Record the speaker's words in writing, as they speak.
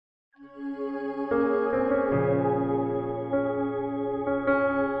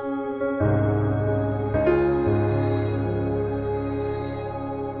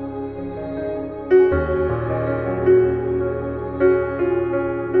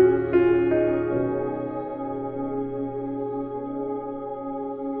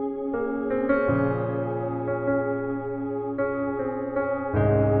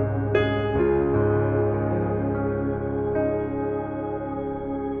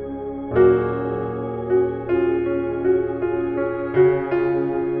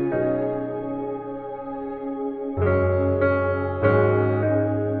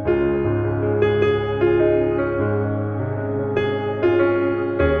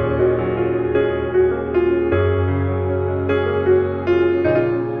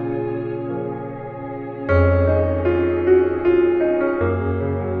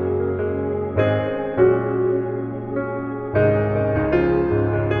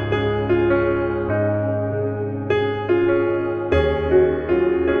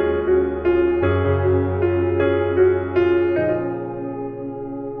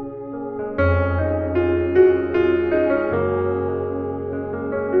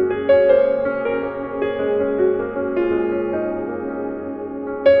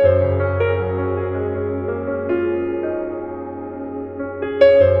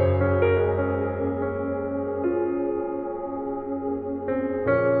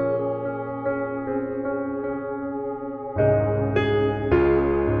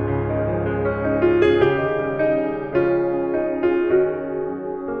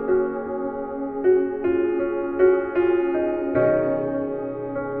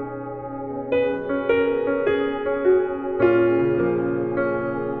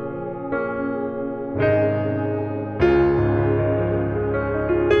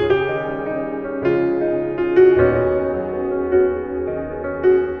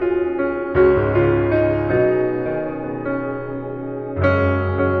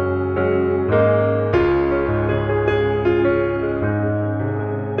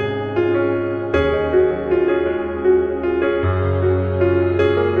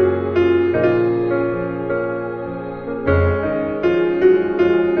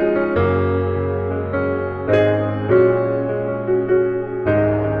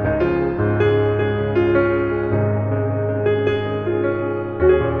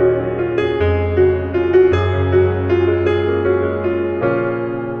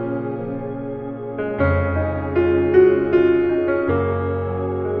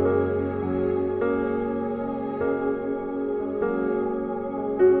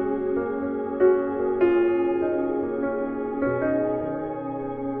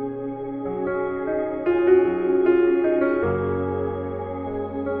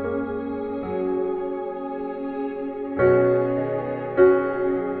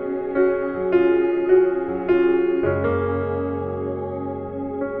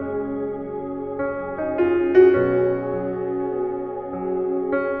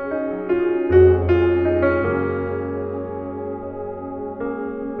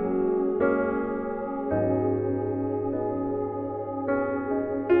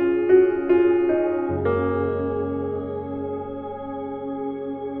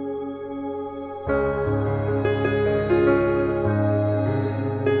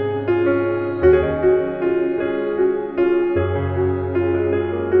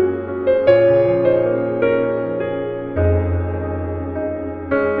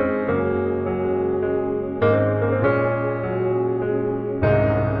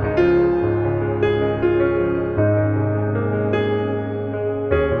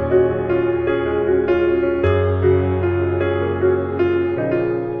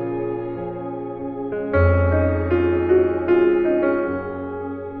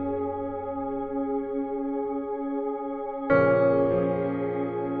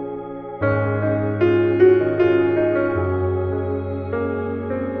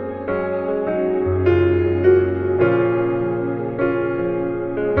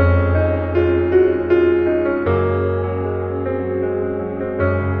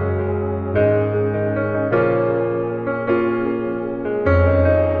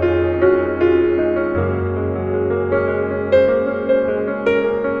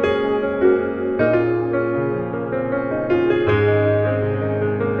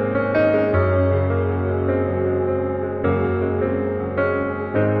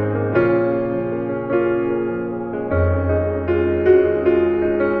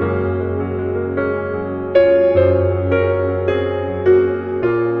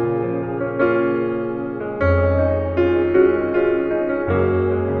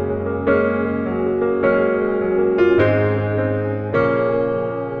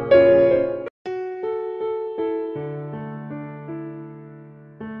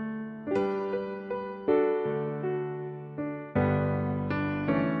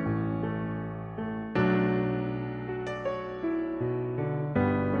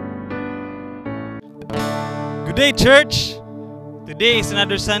Good day, church. Today is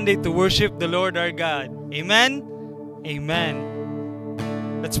another Sunday to worship the Lord our God. Amen? Amen.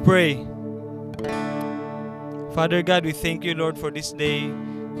 Let's pray. Father God, we thank you, Lord, for this day.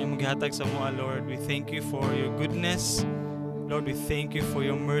 Maghatag sa mga, Lord. We thank you for your goodness. Lord, we thank you for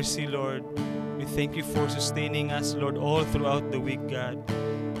your mercy, Lord. We thank you for sustaining us, Lord, all throughout the week, God.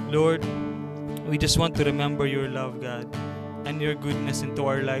 Lord, we just want to remember your love, God, and your goodness into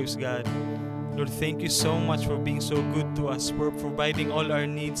our lives, God. Lord, thank you so much for being so good to us, for providing all our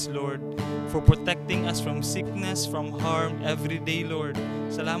needs, Lord, for protecting us from sickness, from harm every day, Lord.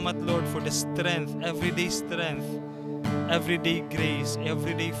 Salamat, Lord, for the strength, everyday grace,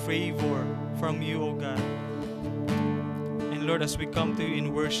 everyday favor from you, O God. And Lord, as we come to you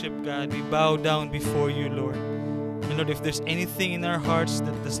in worship, God, we bow down before you, Lord. And Lord, if there's anything in our hearts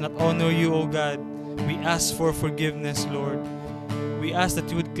that does not honor you, O God, we ask for forgiveness, Lord. We ask that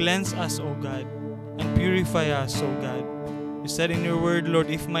you would cleanse us, O God, and purify us, O God. You said in your word,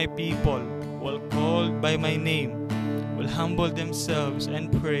 Lord, if my people will call by my name, will humble themselves and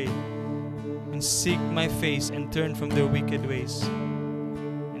pray, and seek my face and turn from their wicked ways,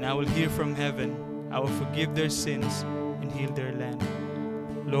 and I will hear from heaven, I will forgive their sins and heal their land.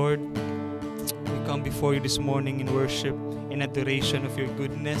 Lord, we come before you this morning in worship, in adoration of your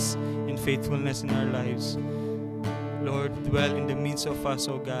goodness and faithfulness in our lives. Lord, dwell in the midst of us,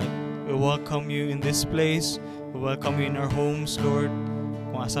 O God. We welcome you in this place. We welcome you in our homes, Lord.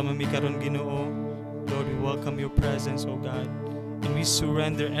 Kung asa man mi karon, Ginoo, Lord, we welcome your presence, O God. And we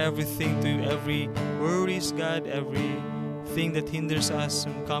surrender everything to you, every worries, God, everything that hinders us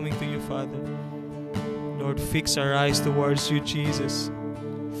from coming to you, Father. Lord, fix our eyes towards you, Jesus.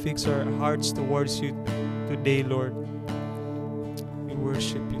 Fix our hearts towards you today, Lord. We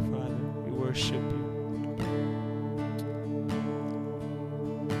worship you, Father. We worship you.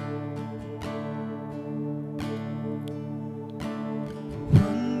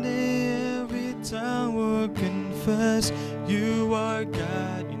 One day every tongue will confess you are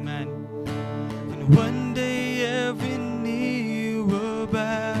God, amen. And one day every knee will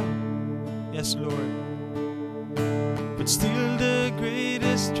bow, yes, Lord. But still the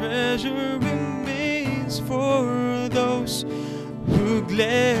greatest treasure remains for those who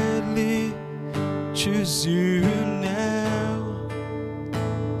gladly choose you now,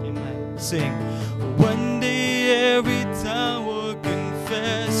 amen. Sing. One day every tongue will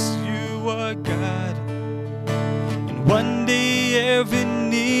confess you are God. One day every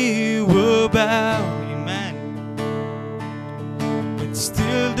knee will bow, amen. But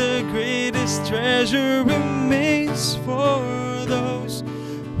still the greatest treasure remains for those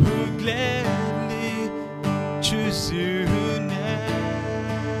who gladly choose you now.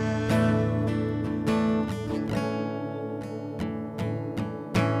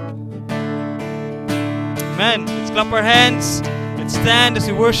 Amen. Let's clap our hands. Let's stand as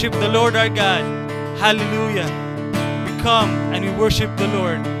we worship the Lord our God. Hallelujah. Come and we worship the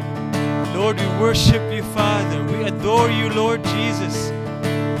Lord. Lord, we worship you, Father. We adore you, Lord Jesus.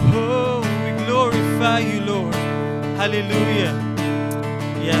 Oh, we glorify you, Lord. Hallelujah.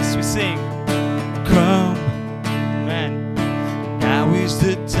 Yes, we sing. Come, man. Now is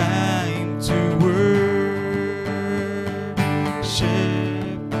the time to worship.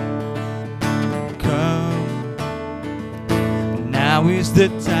 Come. Now is the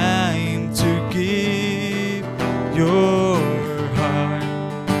time to give your heart,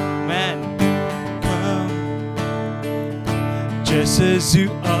 man. Come, just as you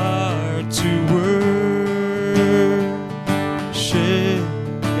are to worship.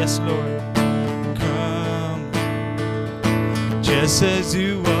 Yes, Lord. Come, just as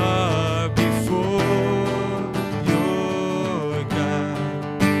you are before your God.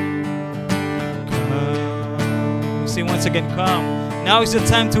 Come. We sing once again. Come. Now is the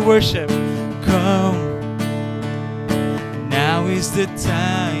time to worship. Come. Now is the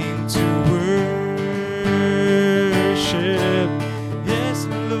time to worship. Yes,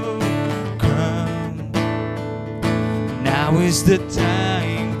 Lord, come. Now is the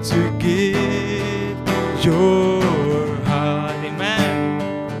time to give your heart. Amen.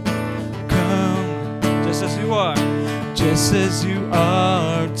 Come, just as you are. Just as you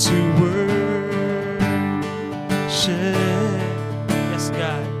are to worship. Yes,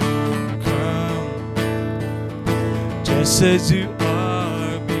 God. Just as you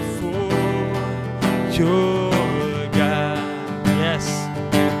are before your God. Yes.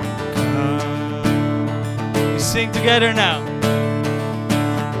 Come. We sing together now.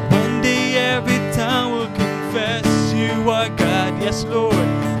 One day every tongue will confess you are God. Yes, Lord.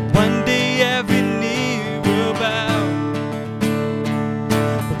 One day every knee will bow.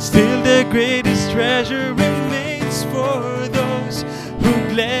 But still the greatest treasure remains for those who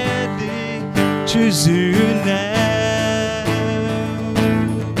gladly choose you now.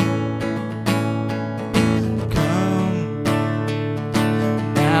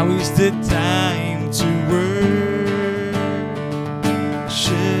 Now is the time to worship,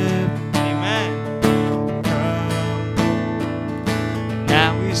 amen. Come.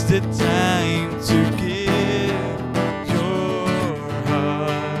 Now is the time to give your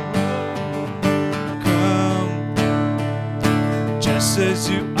heart. Come, just as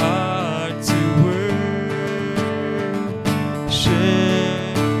you are to worship.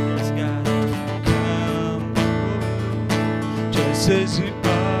 Yes, God. Come, just as you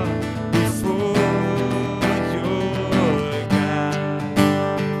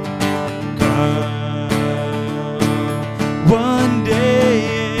one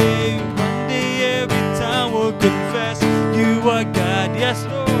day every time will confess you are God. Yes,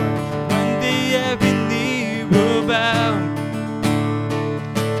 Lord. One day every knee will bow.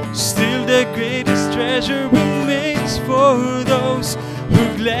 Still the greatest treasure remains for those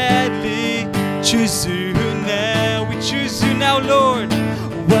who gladly choose you now. We choose you now, Lord.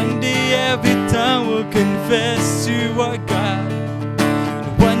 One day every tongue will confess you are God.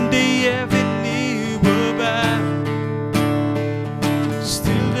 And one day every knee will bow.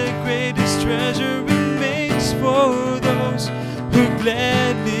 Treasure remains for those who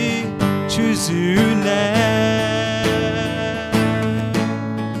gladly choose you now.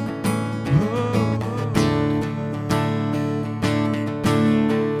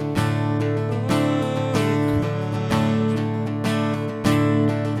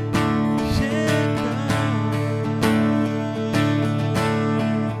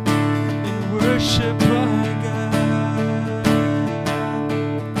 Worship our God.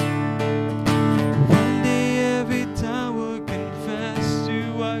 One day every tongue will confess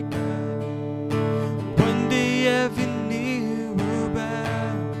to our God. One day every knee will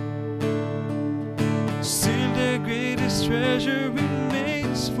bow. Still the greatest treasure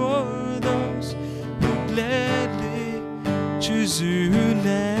remains for those who gladly choose you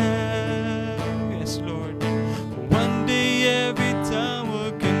now. Yes, Lord. One day every tongue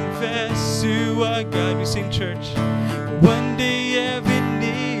will confess to our God. We sing, church. One day every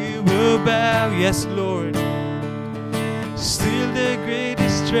knee will bow. Yes, Lord. Still the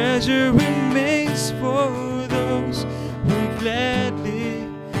greatest treasure remains for those who gladly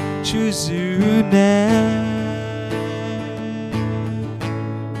choose you now.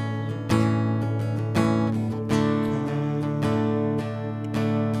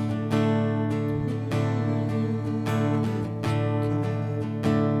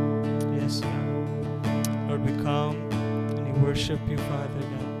 Worship you, Father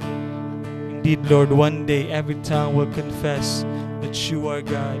God. Indeed, Lord, one day every tongue will confess that you are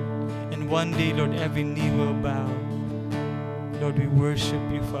God. And one day, Lord, every knee will bow. Lord, we worship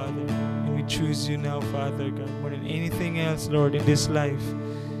you, Father. And we choose you now, Father God. More than anything else, Lord, in this life,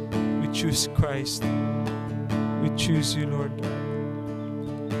 we choose Christ. We choose you, Lord God.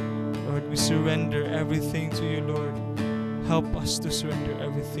 Lord, we surrender everything to you, Lord. Help us to surrender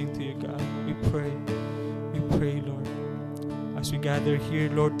everything to you, God. We pray, Lord. As we gather here,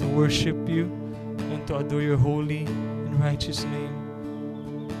 Lord, to worship you and to adore your holy and righteous name.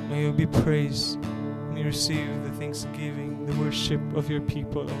 May you be praised. May you receive the thanksgiving, the worship of your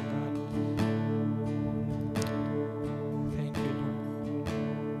people, oh God. Thank you, Lord.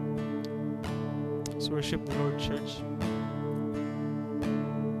 Let's worship the Lord, church.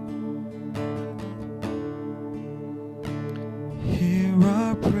 Hear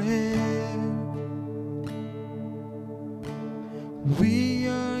our prayer. We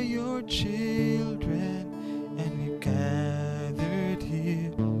are your children, and we've gathered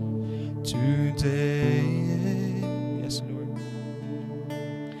here today. Yes, Lord.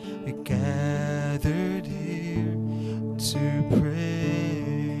 We gathered here to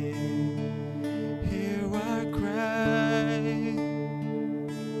pray. Hear our cry.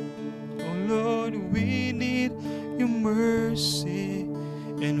 Oh Lord, we need your mercy,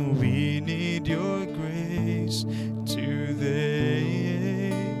 and we need your grace today.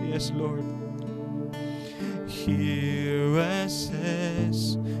 Yes, Lord. Hear us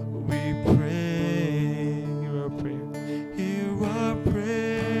as we pray. Hear our prayer. Hear our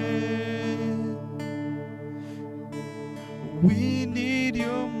prayer. We need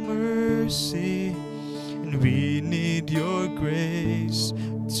your mercy, and we need your grace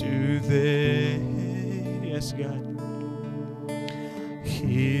today. Yes, God.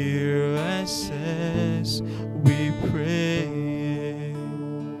 Hear us as we pray.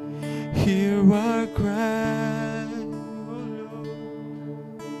 Hear our cry, oh Lord.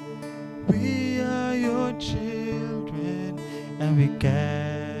 We are your children, and we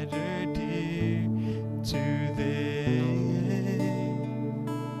gathered here today.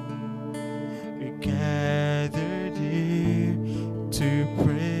 We gathered here to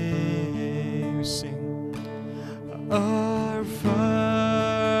pray. We sing, Our Father,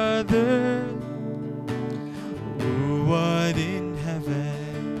 who art in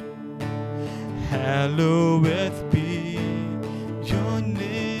heaven, hallowed be your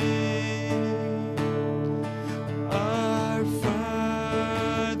name. Our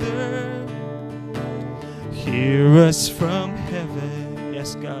Father, hear us from heaven.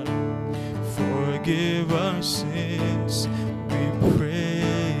 Yes, God. Forgive our sins, we pray.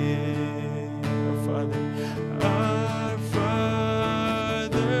 Our Father, our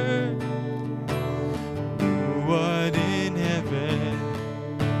Father, who art in heaven,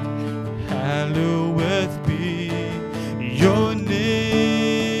 hallowed be your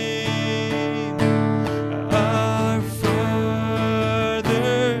name. Our Father,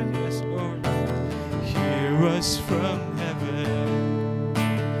 yes, Lord, hear us from heaven.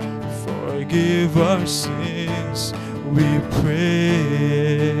 Forgive our sins, we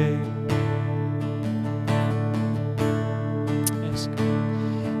pray. Yes,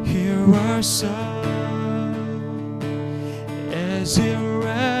 God. Hear our song as it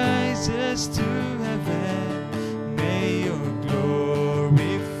rises to heaven. May your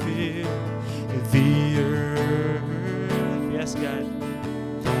glory fill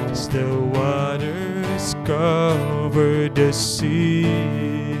the waters cover the sea.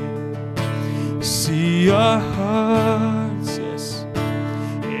 See our hearts, yes,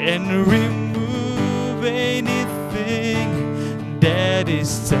 and remove anything that is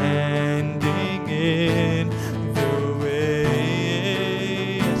standing in the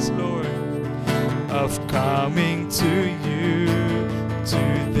way, yes, Lord, of coming to you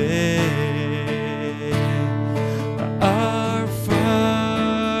today. Our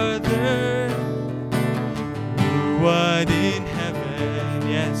Father, who art in heaven,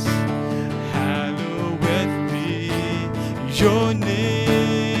 yes, hallowed be your name.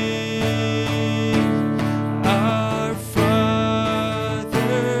 Our Father,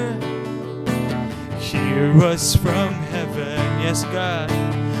 hear us from heaven, yes, God,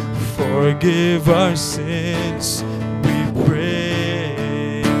 forgive our sins, we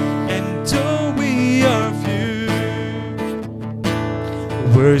pray. And though we are few,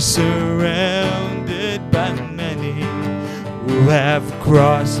 we're surrounded by many who have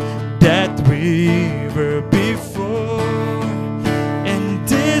crossed that river before. And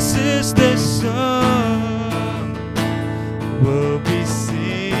this is the song we'll be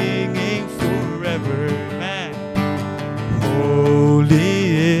singing forever, man. Holy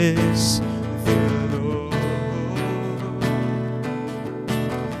is the Lord.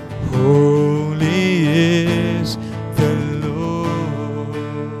 Holy is the Lord.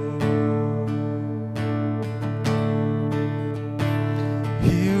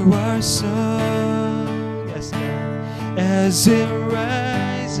 Hear our song, yes, God, as it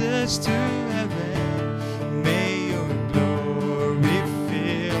rises to heaven. May your glory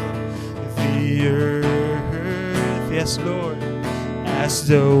fill the earth, yes, Lord, as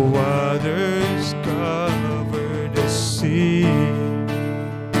the waters cover the sea.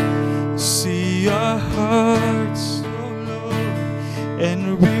 See our hearts, oh Lord,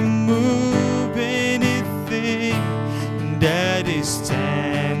 and remove anything that is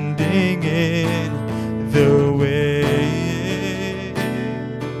standing in the way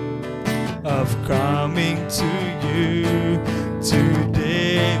of coming to you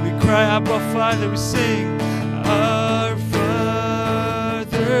today. We cry, Abba Father, we sing, our Father,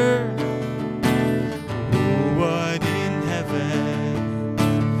 who art in heaven,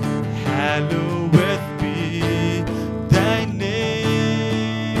 hallowed be thy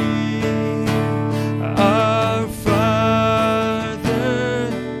name. Our Father,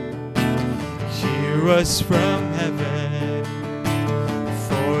 hear us from heaven,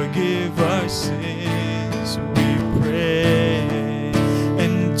 forgive our sins, we pray.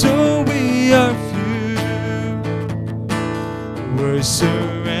 And though we are few, we're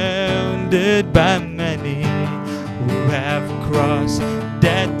surrounded by many who have crossed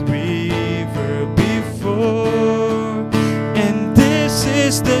that river before. And this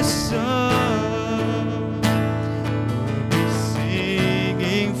is the song we'll be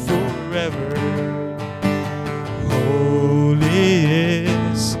singing forever. Holy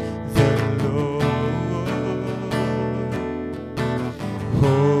is the Lord.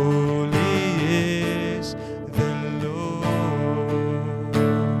 Holy is the Lord.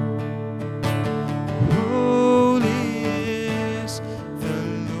 Holy is the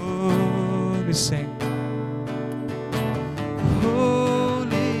Lord. We sing.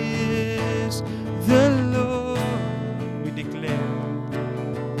 Holy is the Lord. We declare.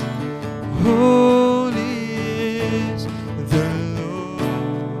 Holy is the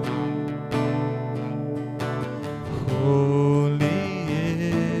Lord. Holy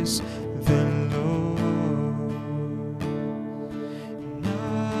is the Lord. And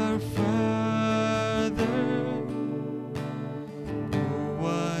our Father, who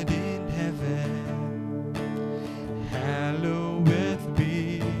art in heaven, hallowed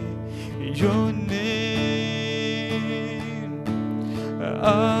be your name.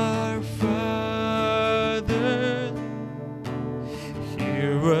 Our Father,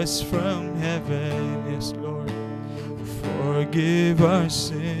 hear us from heaven, yes, Lord, forgive our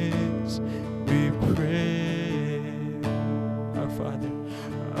sins, we pray. Our Father,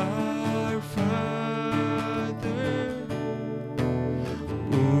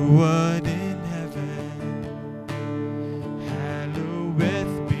 who art in heaven,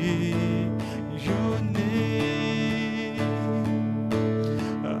 hallowed be your name.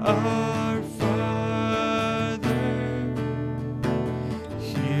 Our Father,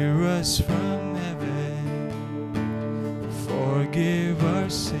 hear us from heaven, forgive our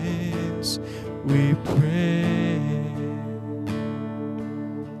sins, we pray.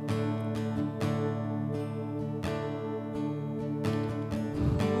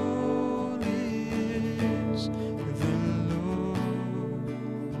 Holy is the Lord.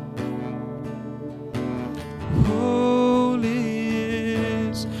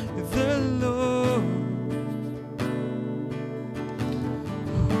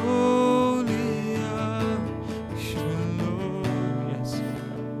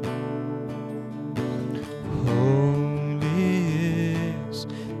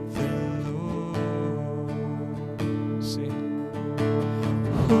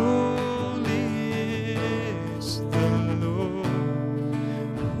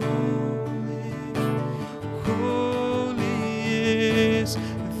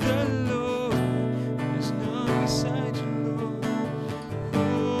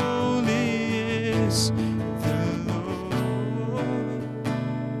 is the Lord.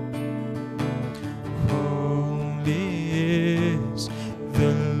 Holy is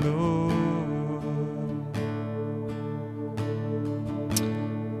the Lord.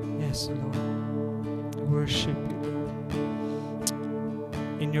 Yes, Lord. Worship you, Lord.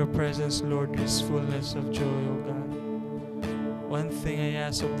 In your presence, Lord, there is fullness of joy, O God. One thing I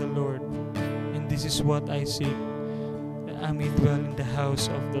ask of the Lord, and this is what I seek, that I may dwell in the house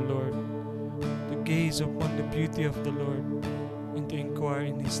of the Lord, to gaze upon the beauty of the Lord, and to inquire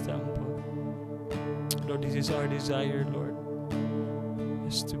in His temple. Lord, this is our desire, Lord,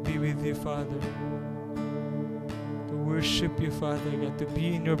 is to be with you, Father, to worship you, Father God, to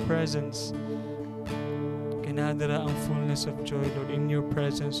be in your presence. Kinadara ang fullness of joy, Lord, in your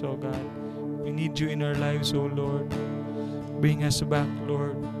presence, O God. We need you in our lives, O Lord. Bring us back,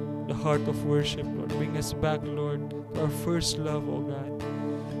 Lord, the heart of worship, Lord. Bring us back, Lord, to our first love, O God.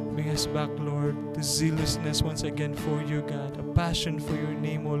 Bring us back, Lord, to zealousness once again for you, God. A passion for your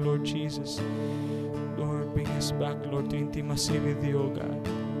name, O Lord Jesus. Lord, bring us back, Lord, to intimacy with you, O God.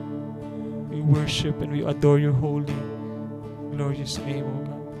 We worship and we adore your holy, glorious name, O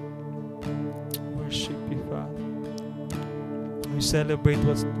God. Worship you, Father. We celebrate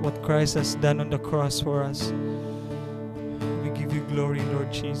what Christ has done on the cross for us. We give you glory,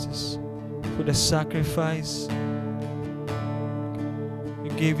 Lord Jesus, for the sacrifice.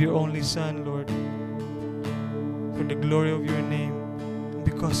 You gave your only Son, Lord, for the glory of your name,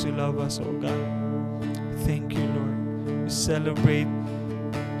 because you love us, oh God. Thank you, Lord. We celebrate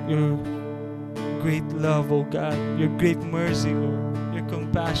your great love, oh God, your great mercy, Lord, your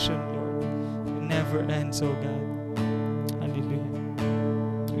compassion, Lord. It never ends, oh God. Hallelujah.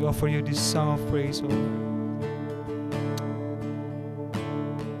 We offer you this song of praise, oh Lord.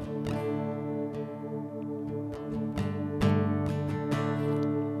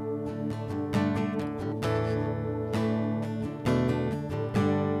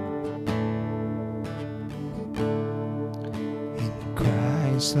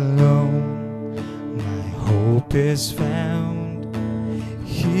 Alone, my hope is found.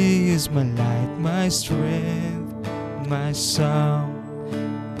 He is my light, my strength, my song.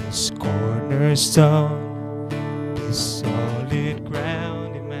 This cornerstone, this solid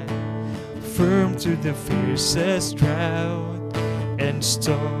ground, amen. Firm to the fiercest drought and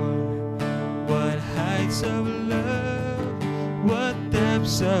storm. What heights of love, what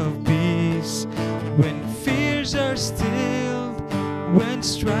depths of peace, when fears are stilled, when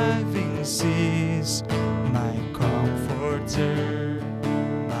striving cease, my comforter,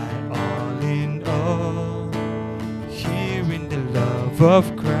 my all in all. Here in the love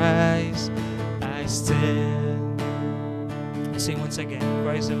of Christ I stand. Sing once again,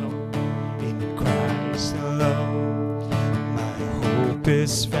 Christ alone. In Christ alone, my hope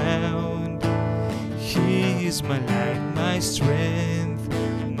is found. He is my light, my strength,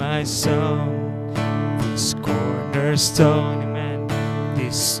 my song. This cornerstone,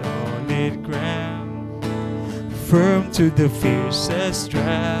 solid ground, firm to the fiercest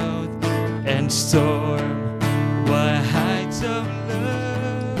drought and storm. What heights of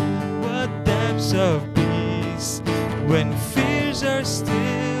love, what depths of peace, when fears are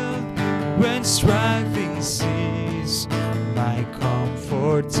stilled, when striving cease, my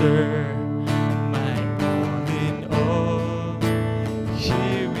comforter, my all in all.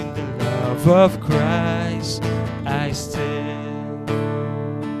 Here in the love of Christ I stand.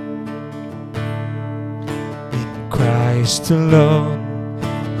 Christ alone,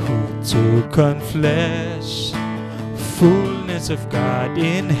 who took on flesh, fullness of God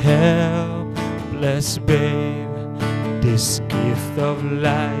in helpless babe, this gift of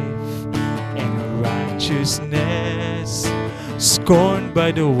life and righteousness, scorned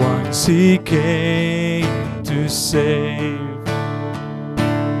by the ones He came to save.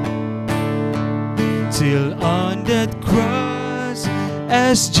 Till on that cross,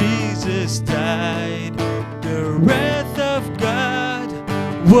 as Jesus died, the wrath of God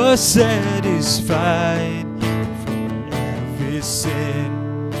was satisfied. For every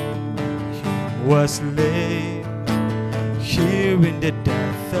sin He was laid. Here in the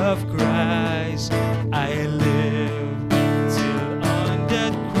death of Christ I live. Till on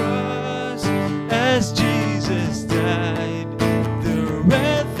that cross, as Jesus died, the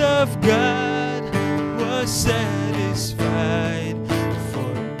wrath of God was satisfied.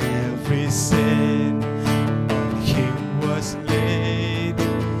 For every sin laid.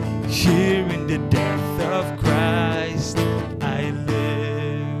 Here in the death of Christ I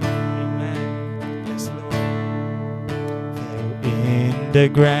live. Amen. Yes, Lord. There in the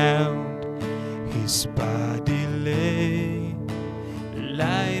ground His body lay,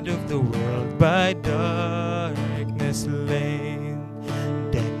 light of the world by darkness slain,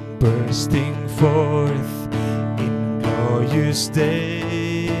 then bursting forth in glorious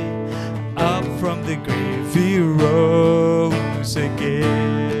day, up from the grave he rose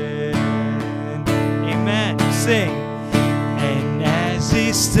again. Amen. Sing. And as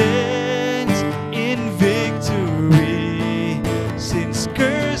he stands in victory, since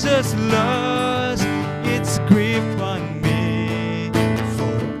curse has lost its grip on me,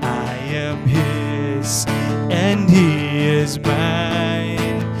 for I am his and he is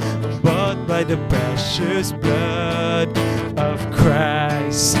mine, bought by the precious blood of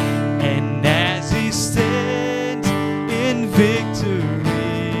Christ. And as he stands in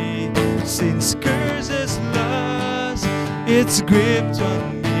victory, since curse has lost its grip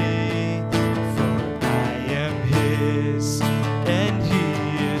on me, for I am his and he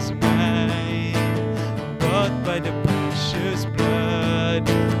is mine, bought by the precious blood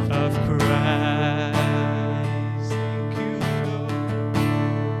of Christ. Thank you, Lord.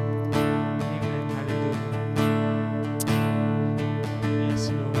 Amen. Hallelujah. Yes,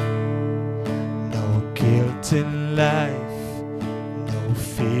 Lord. No guilt in life, no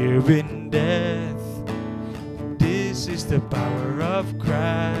fear in death. This is the power of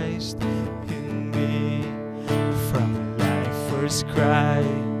Christ in me. From life's first cry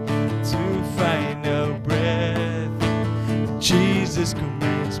to final breath, Jesus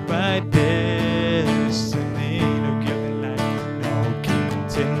commands my destiny. No guilt in life, no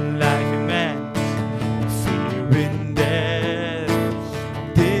guilt in life, amen. No fear in death.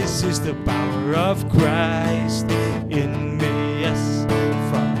 This is the power of Christ in me. Yes,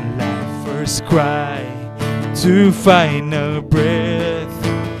 from life's first cry to final breath,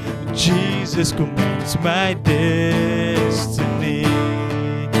 Jesus commands my destiny.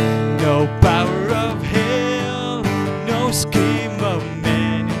 No power of hell, no scheme of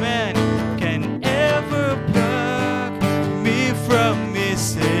man can ever pluck me from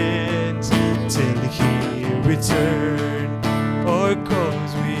his hands till he return or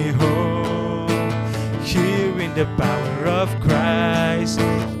calls me home. Here in the power of Christ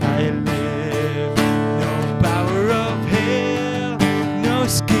I live. No power of hell, no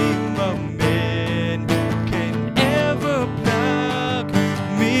scheme of man can ever pluck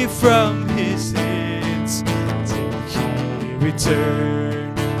me from his hands till he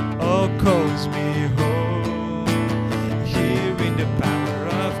return or calls me home. Here in the power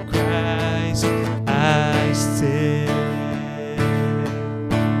of Christ I stand.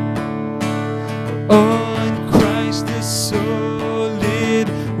 On Christ the solid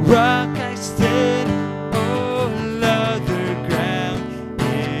rock I stand. All other ground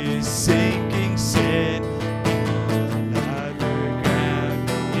is sinking sand. All other ground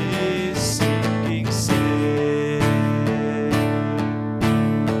is sinking sand.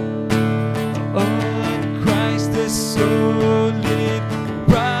 On Christ the solid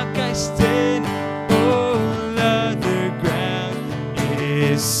rock I stand. All other ground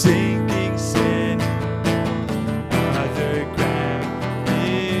is sinking sand. Other ground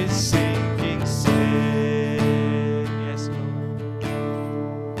is sinking sand. Yes, Lord.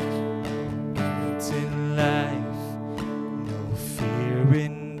 Guilt in life, no fear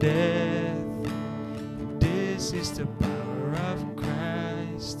in death. This is the power of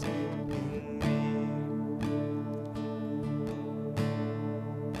Christ in me.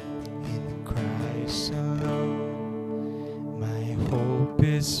 In Christ alone, my hope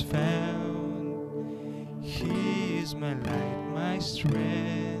is found. He is my light, my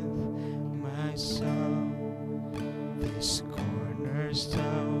strength, my song. This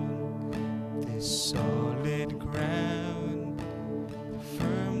cornerstone, this solid ground,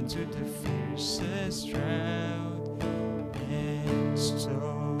 firm to the fiercest drought and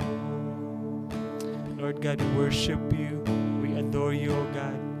storm. Lord God, we worship you, we adore you, O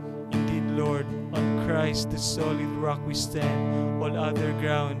God. Indeed, Lord, on Christ, the solid rock we stand. All other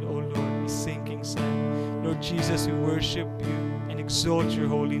ground, O Lord, is sinking sand. Lord Jesus, we worship you and exalt your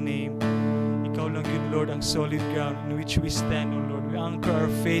holy name. Ikaw lang yun, Lord, ang solid ground in which we stand, O Lord. We anchor our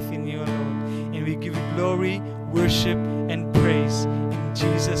faith in you, O Lord, and we give you glory, worship, and praise. In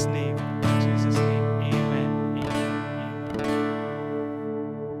Jesus' name, in Jesus' name, amen.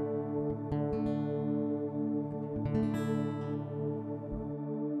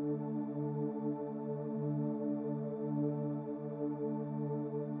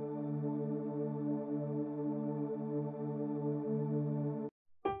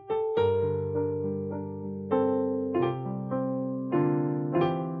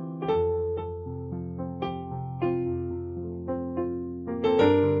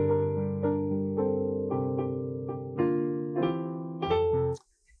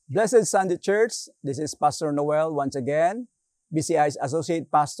 Blessed Sunday Church, this is Pastor Noel once again, BCI's Associate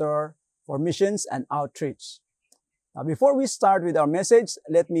Pastor for Missions and Outreach. Now, before we start with our message,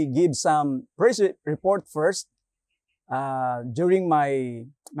 let me give some praise report first. During my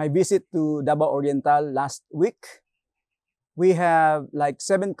visit to Davao Oriental last week, we have like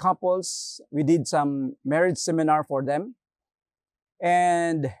 7 couples. We did some marriage seminar for them.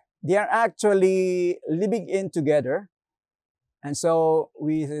 And they are actually living in together. And so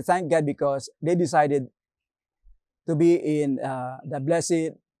we thank God because they decided to be in the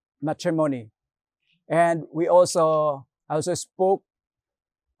blessed matrimony. And we also spoke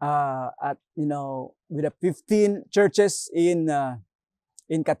at with the 15 churches in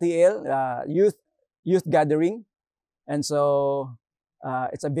Katiel youth gathering, and so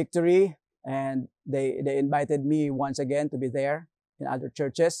it's a victory. And they invited me once again to be there in other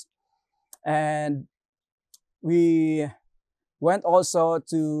churches, and we went also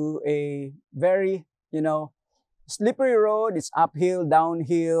to a very, slippery road. It's uphill,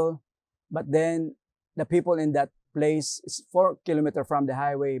 downhill, but then the people in that place is 4 kilometers from the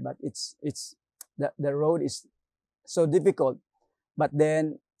highway, but the road is so difficult. But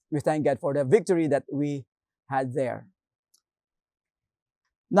then we thank God for the victory that we had there.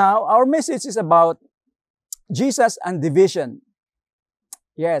 Now, our message is about Jesus and division.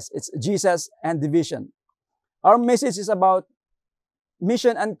 Yes, it's Jesus and division. Our message is about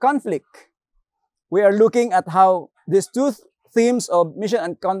mission and conflict. We are looking at how these 2 themes of mission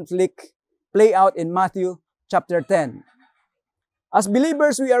and conflict play out in Matthew chapter 10. As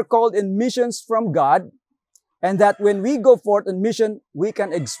believers, we are called in missions from God, and that when we go forth on mission, we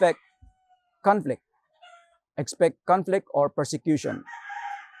can expect conflict. Expect conflict or persecution.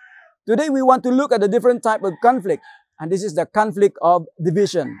 Today, we want to look at a different type of conflict, and this is the conflict of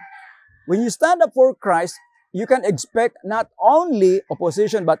division. When you stand up for Christ, you can expect not only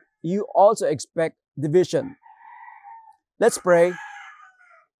opposition, but you also expect division. Let's pray.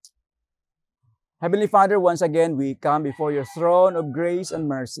 Heavenly Father, once again, we come before your throne of grace and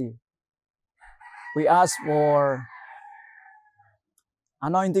mercy. We ask for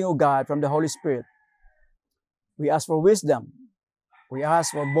anointing, O God, from the Holy Spirit. We ask for wisdom. We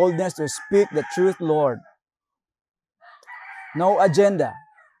ask for boldness to speak the truth, Lord. No agenda.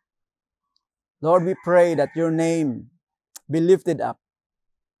 Lord, we pray that your name be lifted up.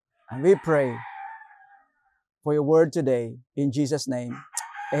 And we pray for your word today. In Jesus' name,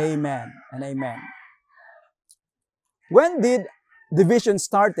 amen and amen. When did division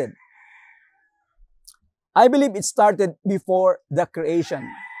started? I believe it started before the creation.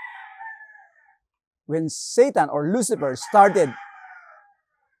 When Satan or Lucifer started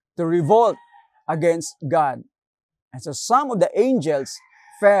to revolt against God. And so some of the angels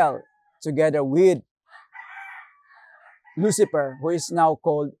fell together with Lucifer, who is now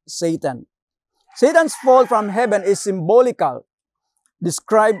called Satan. Satan's fall from heaven is symbolical,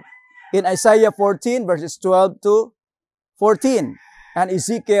 described in Isaiah 14 verses 12 to 14 and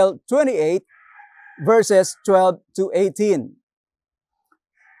Ezekiel 28 verses 12 to 18.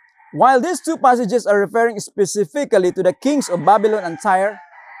 While these 2 passages are referring specifically to the kings of Babylon and Tyre,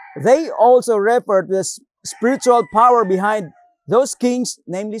 they also refer to the spiritual power behind those kings,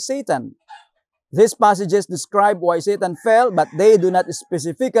 namely Satan. These passages describe why Satan fell, but they do not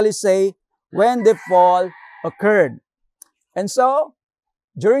specifically say when the fall occurred. And so,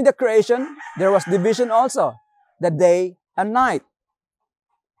 during the creation, there was division also, the day and night.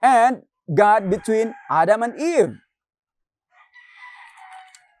 And God between Adam and Eve.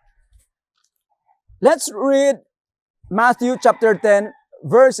 Let's read Matthew chapter 10,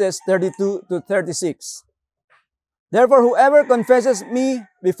 verses 32 to 36. Therefore, whoever confesses me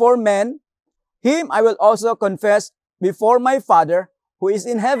before men, him I will also confess before my Father who is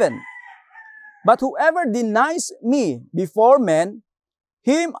in heaven. But whoever denies me before men,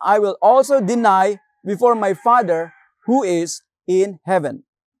 him I will also deny before my Father who is in heaven.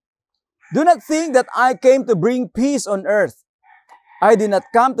 Do not think that I came to bring peace on earth. I did not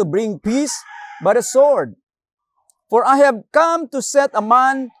come to bring peace, but a sword. For I have come to set a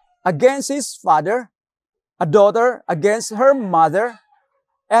man against his father, a daughter against her mother,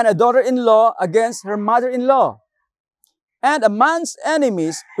 and a daughter-in-law against her mother-in-law. And a man's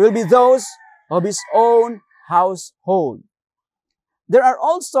enemies will be those of his own household. There are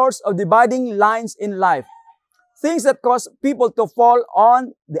all sorts of dividing lines in life, things that cause people to fall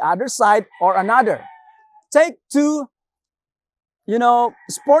on the other side or another. Take 2,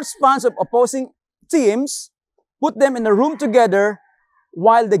 sports fans of opposing teams, put them in a room together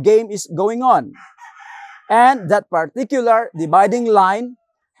while the game is going on. And that particular dividing line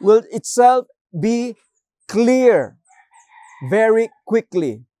will itself be clear very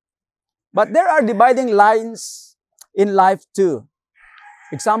quickly. But there are dividing lines in life too.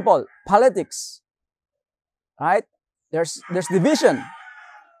 Example, politics, right? There's division.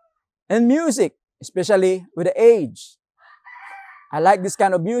 And music, especially with the age. I like this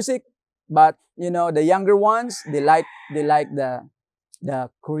kind of music, but the younger ones, they like the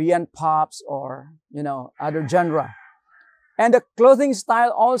Korean pops or other genre. And the clothing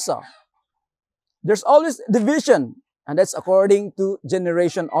style also. There's always division, and that's according to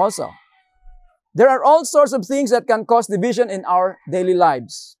generation also. There are all sorts of things that can cause division in our daily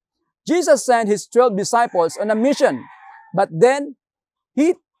lives. Jesus sent his 12 disciples on a mission, but then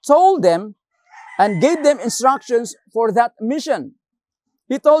he told them and gave them instructions for that mission.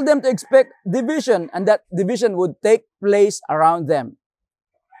 He told them to expect division, and that division would take place around them.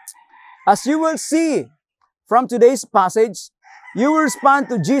 As you will see from today's passage, you will respond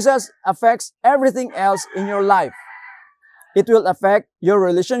to Jesus affects everything else in your life. It will affect your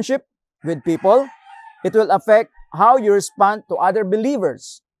relationship with people. It will affect how you respond to other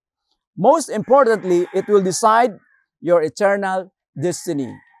believers. Most importantly, it will decide your eternal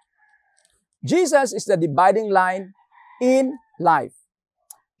destiny. Jesus is the dividing line in life.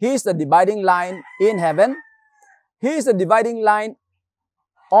 He is the dividing line in heaven. He is the dividing line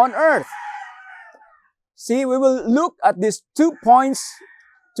on earth. See, we will look at these 2 points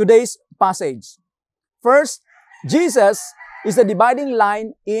today's passage. First, Jesus is the dividing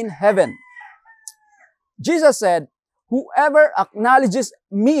line in heaven. Jesus said, "Whoever acknowledges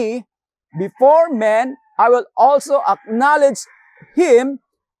me before men, I will also acknowledge him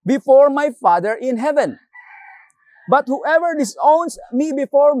before my Father in heaven. But whoever disowns me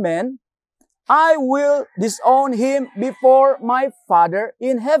before men, I will disown him before my Father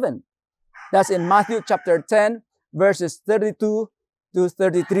in heaven." That's in Matthew chapter 10, verses 32 to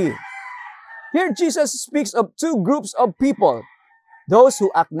 33. Here Jesus speaks of 2 groups of people, those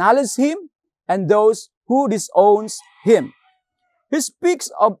who acknowledge him and those who disowns him. He speaks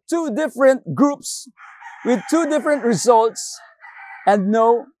of 2 different groups with 2 different results and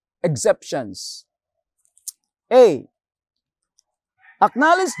no exceptions. A.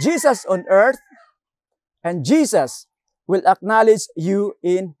 Acknowledge Jesus on earth, and Jesus will acknowledge you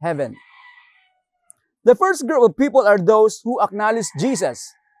in heaven. The first group of people are those who acknowledge Jesus,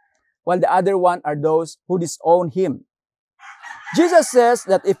 while the other one are those who disown him. Jesus says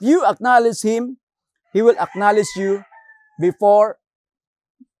that if you acknowledge him, he will acknowledge you before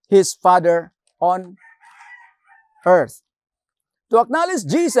his Father on earth. To acknowledge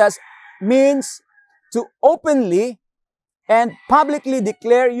Jesus means to openly and publicly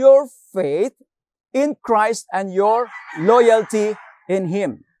declare your faith in Christ and your loyalty in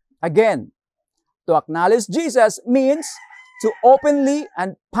him. Again, to acknowledge Jesus means to openly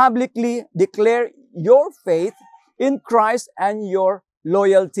and publicly declare your faith in Christ and your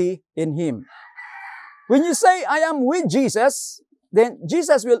loyalty in him. When you say, "I am with Jesus," then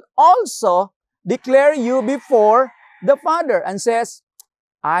Jesus will also declare you before the Father and says,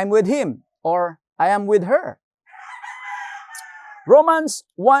 "I'm with him," or "I am with her." Romans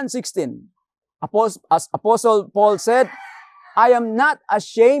 1:16, as Apostle Paul said, "I am not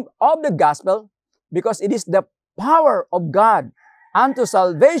ashamed of the gospel, because it is the power of God unto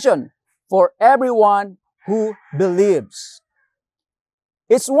salvation for everyone who believes."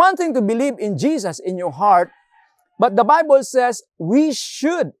 It's one thing to believe in Jesus in your heart, but the Bible says we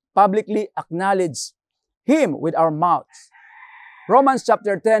should publicly acknowledge him with our mouths. Romans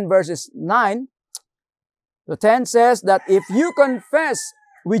chapter 10 verses 9 to 10 says that if you confess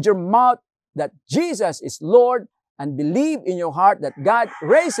with your mouth that Jesus is Lord and believe in your heart that God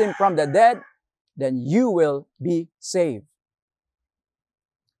raised him from the dead, then you will be saved.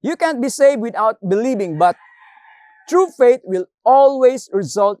 You can't be saved without believing, but true faith will always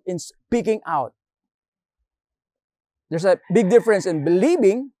result in speaking out. There's a big difference in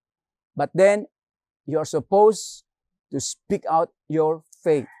believing, but then you're supposed to speak out your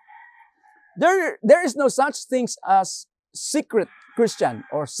faith. There is no such things as secret Christian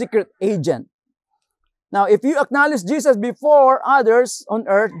or secret agent. Now, if you acknowledge Jesus before others on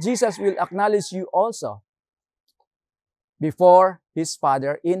earth, Jesus will acknowledge you also before his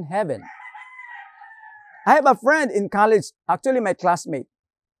Father in heaven. I have a friend in college, actually my classmate.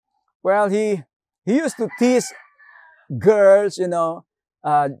 Well, he used to tease girls,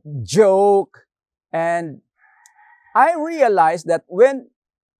 joke. And I realized that when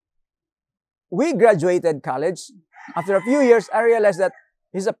we graduated college, after a few years, I realized that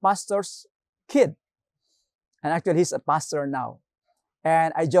he's a pastor's kid. And actually, he's a pastor now.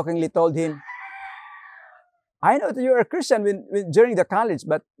 And I jokingly told him, "I know that you're a Christian during the college,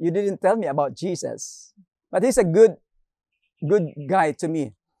 but you didn't tell me about Jesus." But he's a good guy to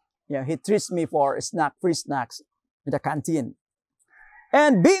me. he treats me for free snacks in the canteen.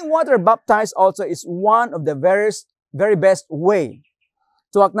 And being water baptized also is one of the very best way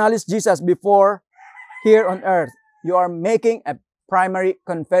to acknowledge Jesus before here on earth. You are making a primary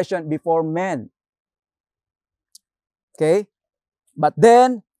confession before men. Okay? But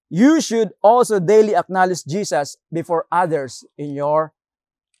then, you should also daily acknowledge Jesus before others in your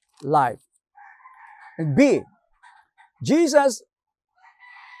life. And B, Jesus,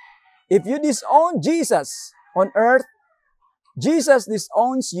 if you disown Jesus on earth, Jesus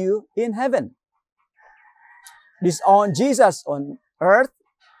disowns you in heaven. Disown Jesus on earth,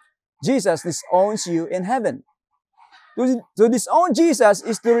 Jesus disowns you in heaven. To disown Jesus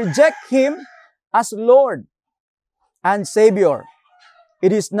is to reject Him as Lord and Savior.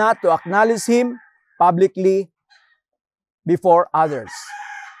 It is not to acknowledge Him publicly before others.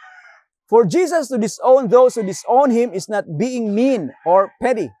 For Jesus to disown those who disown Him is not being mean or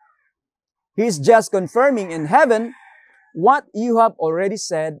petty. He is just confirming in heaven what you have already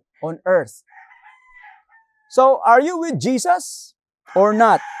said on earth. So, are you with Jesus or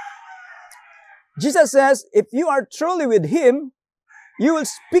not? Jesus says, if you are truly with Him, you will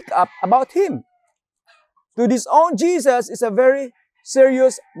speak up about Him. To disown Jesus is a very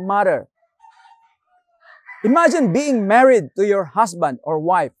serious matter. Imagine being married to your husband or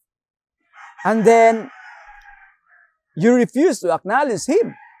wife, and then you refuse to acknowledge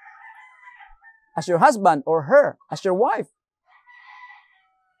him as your husband or her as your wife.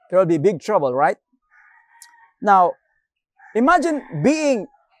 There will be big trouble, right? Now, imagine being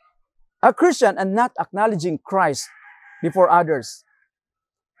a Christian and not acknowledging Christ before others.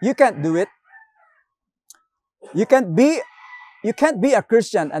 You can't do it. You can't be a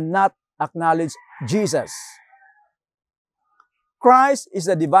Christian and not acknowledge Jesus. Christ is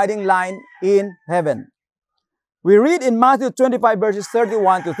the dividing line in heaven. We read in Matthew 25 verses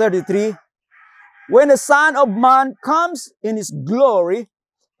 31 to 33, when the Son of Man comes in His glory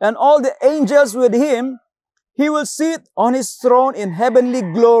and all the angels with Him, He will sit on His throne in heavenly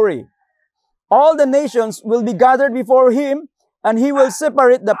glory. All the nations will be gathered before Him, and He will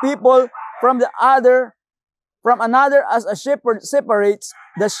separate the people from another as a shepherd separates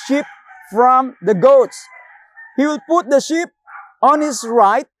the sheep from the goats. He will put the sheep on His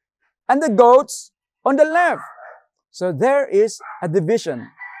right and the goats on the left. So there is a division.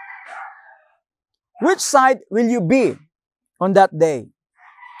 Which side will you be on that day?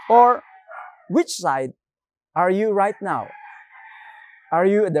 Or which side are you right now? Are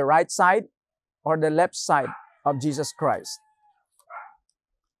you at the right side or the left side of Jesus Christ?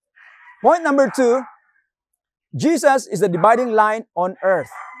 Point number 2, Jesus is the dividing line on earth.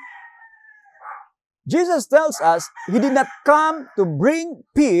 Jesus tells us He did not come to bring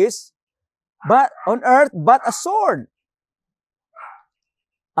peace on earth, but a sword.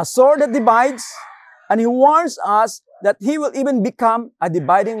 A sword that divides, and He warns us that He will even become a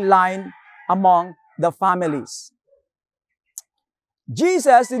dividing line among the families.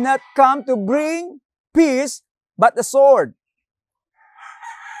 Jesus did not come to bring peace, but a sword.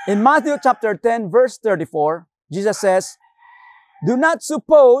 In Matthew chapter 10, verse 34, Jesus says, "Do not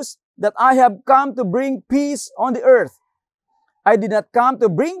suppose that I have come to bring peace on the earth. I did not come to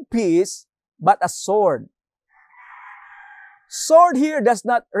bring peace, but a sword." Sword here does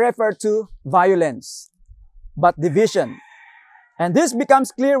not refer to violence, but division. And this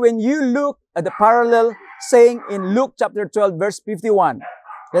becomes clear when you look at the parallel saying in Luke chapter 12, verse 51.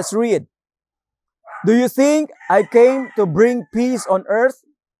 Let's read. "Do you think I came to bring peace on earth?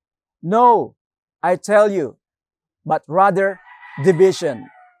 No, I tell you, but rather division."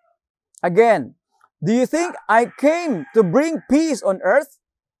 Again, do you think I came to bring peace on earth?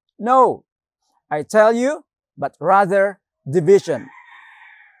 No, I tell you, but rather division.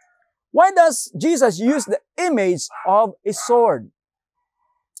 Why does Jesus use the image of a sword?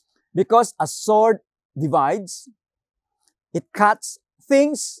 Because a sword divides. It cuts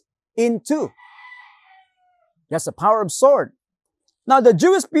things in two. That's the power of sword. Now, the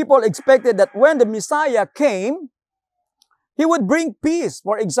Jewish people expected that when the Messiah came, He would bring peace.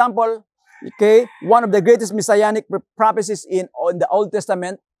 For example, one of the greatest messianic prophecies in the Old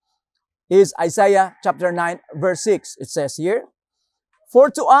Testament is Isaiah chapter 9, verse 6. It says here,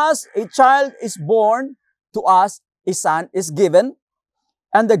 "For to us a child is born, to us a son is given,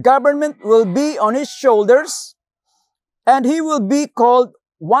 and the government will be on His shoulders, and He will be called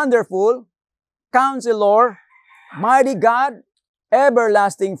Wonderful, Counselor, Mighty God,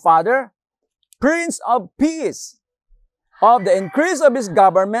 Everlasting Father, Prince of Peace. Of the increase of His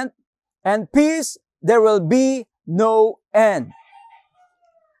government and peace there will be no end."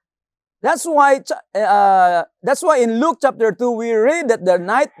 That's why in Luke chapter 2, we read that the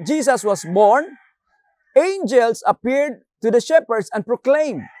night Jesus was born, angels appeared to the shepherds and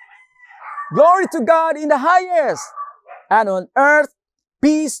proclaimed, "Glory to God in the highest, and on earth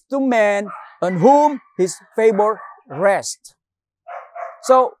peace to men on whom His favor rests."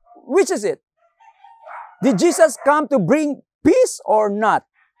 So, which is it? Did Jesus come to bring peace or not?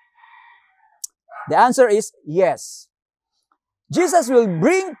 The answer is yes. Jesus will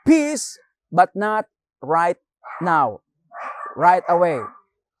bring peace, but not right now, right away.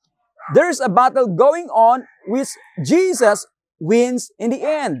 There's a battle going on which Jesus wins in the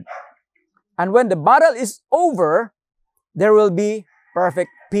end. And when the battle is over, there will be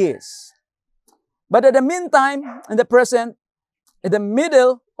perfect peace. But in the meantime, in the present, in the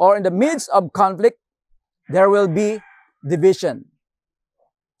middle or in the midst of conflict, there will be division.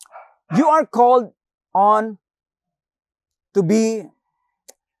 You are called on to be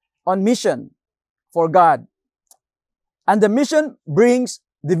on mission for God. And the mission brings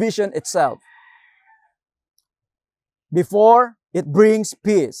division itself before it brings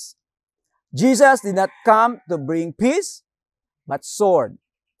peace. Jesus did not come to bring peace, but sword,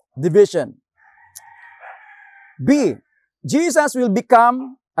 division. B, Jesus will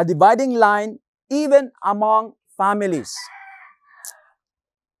become a dividing line even among families.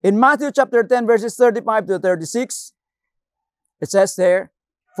 In Matthew chapter 10, verses 35 to 36, it says there,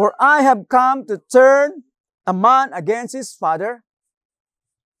 "For I have come to turn a man against his father,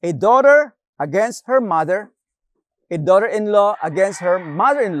 a daughter against her mother, a daughter-in-law against her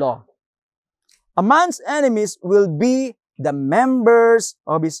mother-in-law. A man's enemies will be the members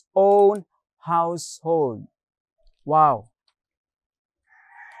of his own household." Wow.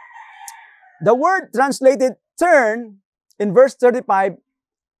 The word translated turn in verse 35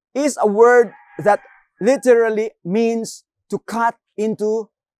 is a word that literally means to cut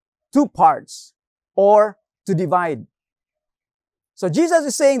into two parts or to divide. So Jesus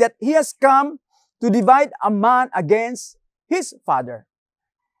is saying that He has come to divide a man against his father,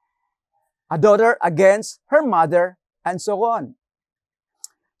 a daughter against her mother, and so on.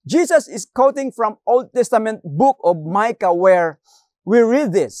 Jesus is quoting from Old Testament book of Micah where we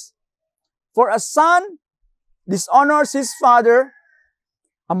read this, "For a son dishonors his father,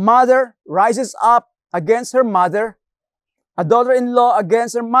 a mother rises up against her mother, a daughter-in-law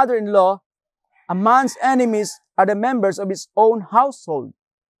against her mother-in-law. A man's enemies are the members of his own household."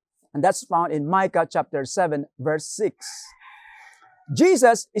 And that's found in Micah chapter 7, verse 6.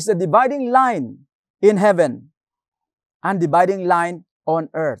 Jesus is the dividing line in heaven and dividing line on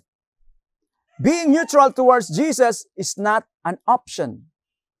earth. Being neutral towards Jesus is not an option.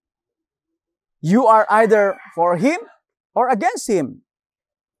 You are either for Him or against Him.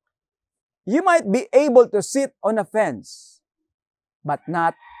 You might be able to sit on a fence, but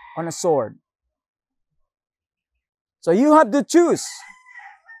not on a sword. So you have to choose.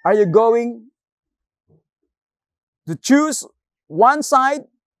 Are you going to choose one side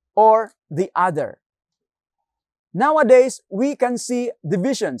or the other? Nowadays, we can see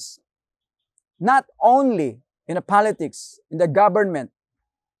divisions, not only in the politics, in the government,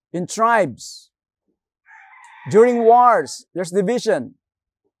 in tribes. During wars, there's division,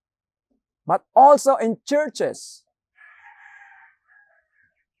 but also in churches.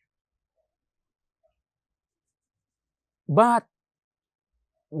 But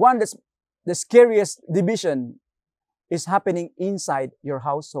the scariest division is happening inside your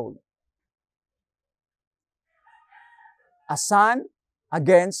household. A son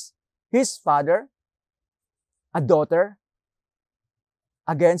against his father, a daughter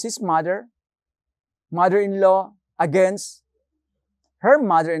against his mother, mother-in-law against her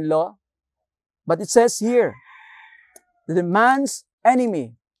mother-in-law. But it says here, that the man's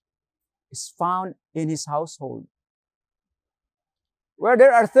enemy is found in his household. Where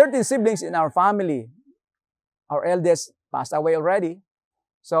there are 13 siblings in our family, our eldest passed away already.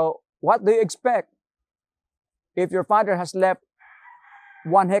 So what do you expect if your father has left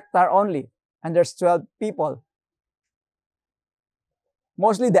 1 hectare only and there's 12 people?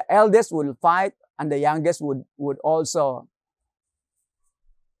 Mostly the eldest will fight and the youngest would also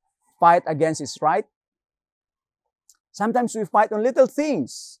fight against his right. Sometimes we fight on little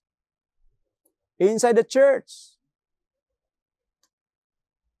things inside the church.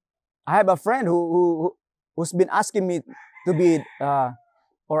 I have a friend who's been asking me to be,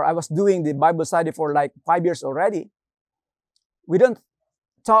 or I was doing the Bible study for like 5 years already. We don't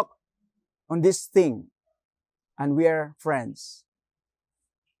talk on this thing, and we are friends.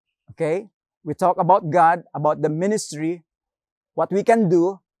 Okay? We talk about God, about the ministry, what we can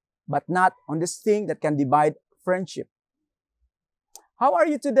do, but not on this thing that can divide friendship. How are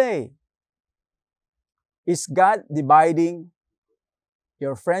you today? Is God dividing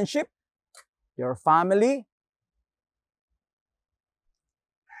your friendship, your family?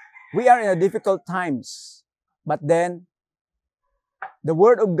 We are in a difficult times, but then the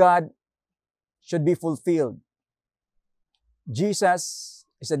Word of God should be fulfilled. Jesus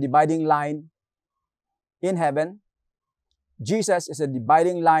is a dividing line in heaven. Jesus is a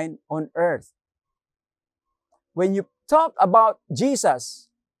dividing line on earth. When you talk about Jesus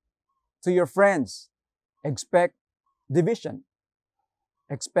to your friends, expect division,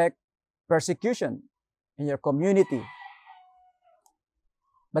 expect persecution in your community.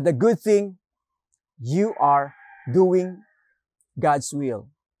 But the good thing, you are doing God's will.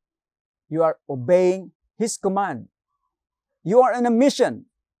 You are obeying His command. You are on a mission,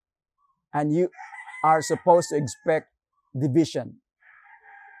 and you are supposed to expect division.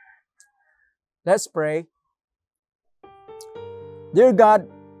 Let's pray. Dear God,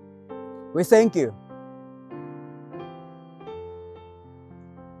 we thank you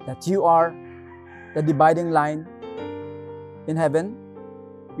that you are the dividing line in heaven.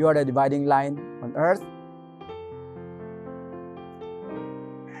 You are the dividing line on earth.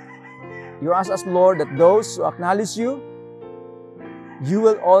 You ask us, Lord, that those who acknowledge you, you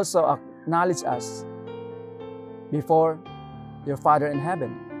will also acknowledge us before your Father in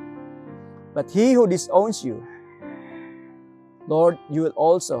heaven. But he who disowns you, Lord, you will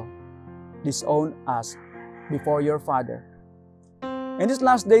also disown us before your Father. In these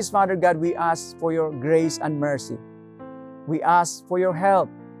last days, Father God, we ask for your grace and mercy. We ask for your help.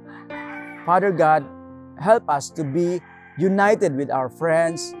 Father God, help us to be united with our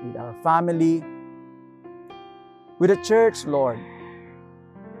friends, with our family, with the church, Lord.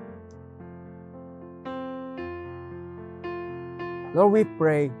 Lord, we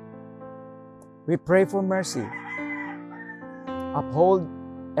pray. We pray for mercy. Uphold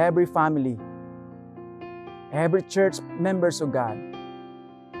every family, every church members of God.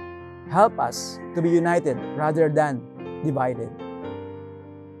 Help us to be united rather than divided.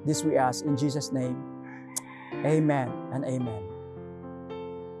 This we ask in Jesus' name. Amen and amen.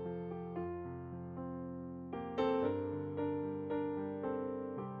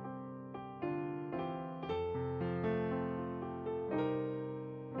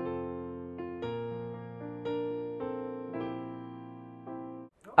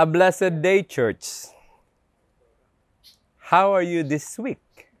 A blessed day, church. How are you this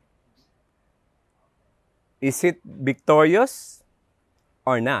week? Is it victorious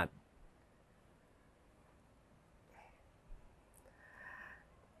or not?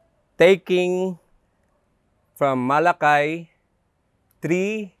 Taking from Malachi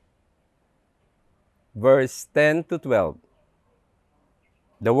 3, verse 10 to 12,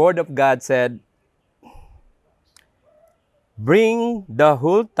 the Word of God said, "Bring the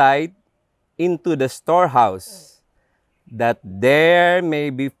whole tithe into the storehouse, that there may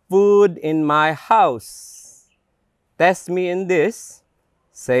be food in my house. Test me in this,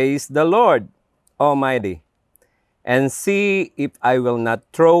 says the Lord Almighty, and see if I will not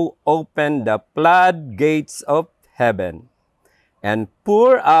throw open the floodgates of heaven and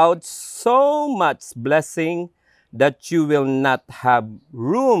pour out so much blessing that you will not have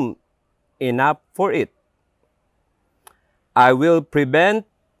room enough for it. I will prevent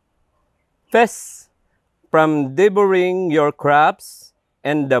pests from devouring your crops,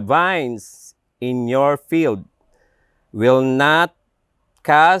 and the vines in your field will not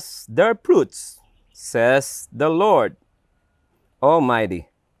cast their fruits, says the Lord Almighty.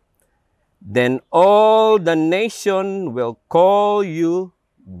 Then all the nation will call you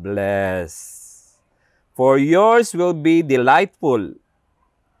blessed, for yours will be delightful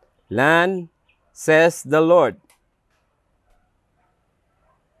land, says the Lord."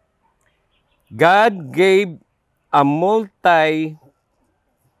 God gave a multi-pasted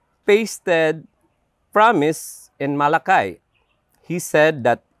promise in Malachi. He said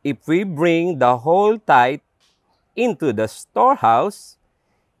that if we bring the whole tithe into the storehouse,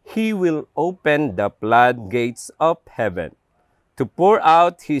 He will open the floodgates of heaven to pour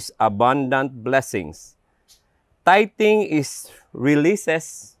out His abundant blessings. Tithing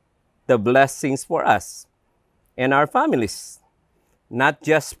releases the blessings for us and our families, not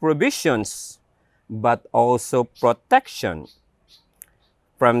just provisions, but also protection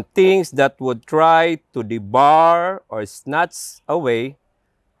from things that would try to debar or snatch away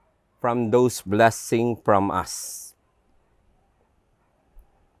from those blessings from us.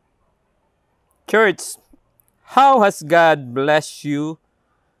 Church, how has God blessed you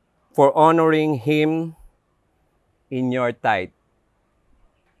for honoring Him in your tithe?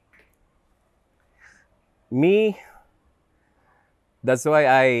 Me, that's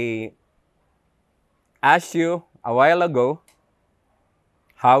why asked you a while ago,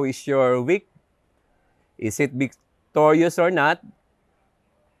 how is your week? Is it victorious or not?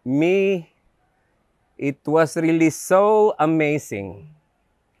 Me, it was really so amazing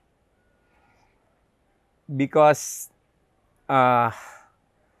because as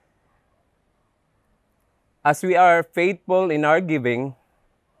we are faithful in our giving,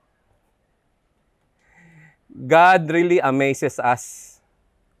 God really amazes us.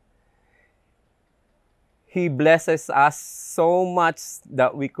 He blesses us so much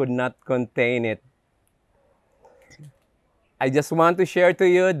that we could not contain it. I just want to share to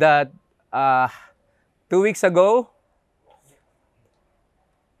you that 2 weeks ago,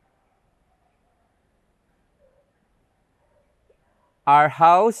 our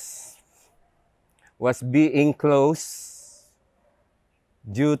house was being closed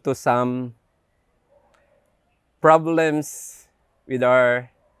due to some problems with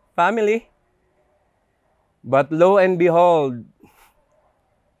our family. But lo and behold,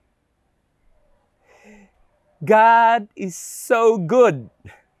 God is so good.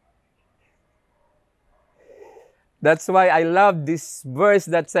 That's why I love this verse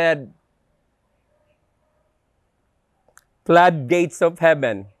that said, floodgates of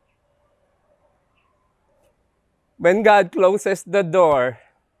heaven. When God closes the door,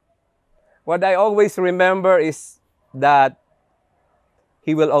 what I always remember is that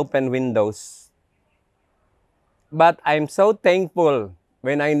He will open windows. But I'm so thankful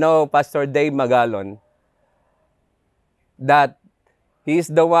when I know Pastor Dave Magalon that he's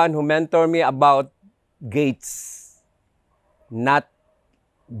the one who mentored me about gates, not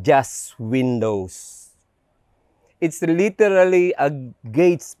just windows. It's literally a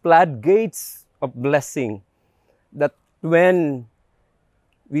gates, floodgates of blessing that when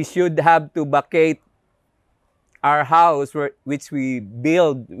we should have to vacate our house which we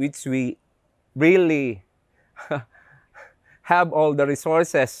build, which we really have all the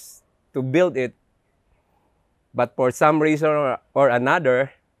resources to build it, but for some reason or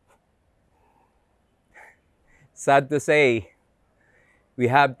another, sad to say, we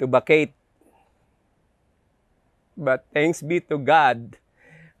have to vacate. But thanks be to God,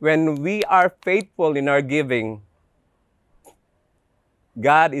 when we are faithful in our giving,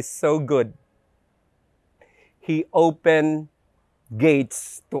 God is so good. He opened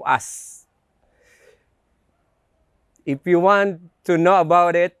gates to us. If you want to know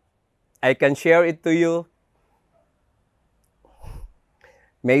about it, I can share it to you.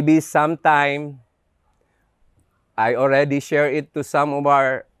 Maybe sometime I already share it to some of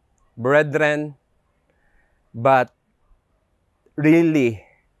our brethren, but really,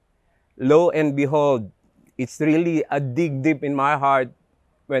 lo and behold, it's really a dig deep in my heart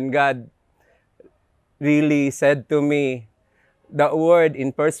when God really said to me the word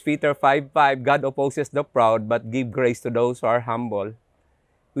in 1 Peter 5:5, God opposes the proud but give grace to those who are humble.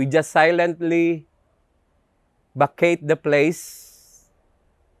 We just silently vacate the place,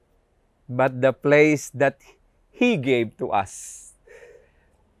 but the place that He gave to us,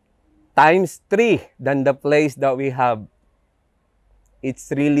 times 3 than the place that we have.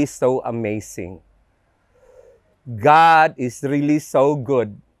 It's really so amazing. God is really so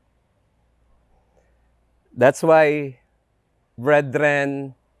good. That's why,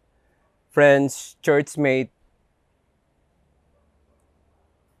 brethren, friends, churchmate,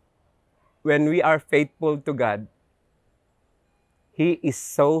 when we are faithful to God, He is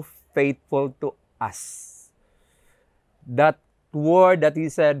so faithful to us. That word that He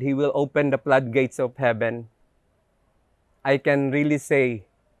said, He will open the floodgates of heaven, I can really say,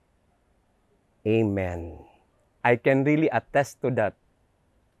 Amen. I can really attest to that,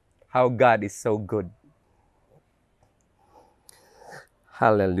 how God is so good.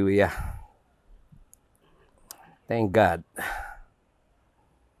 Hallelujah. Thank God.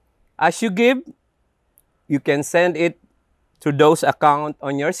 As you give, you can send it to those accounts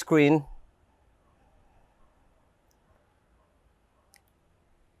on your screen.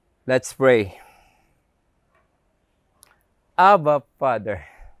 Let's pray. Abba, Father,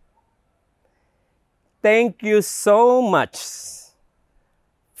 thank you so much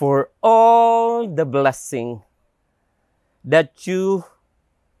for all the blessing that you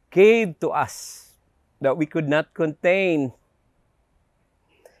gave to us that we could not contain,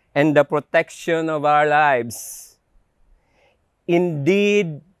 and the protection of our lives.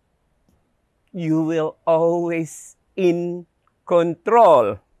 Indeed, you will always in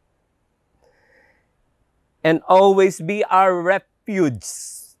control and always be our refuge,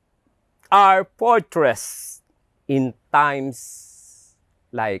 our fortress in times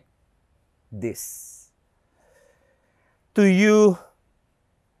like this. To you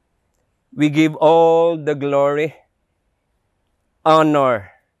We give all the glory,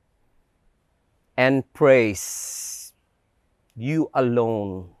 honor, and praise. You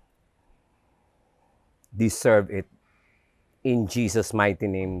alone deserve it. In Jesus' mighty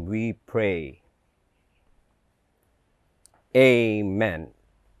name we pray. Amen.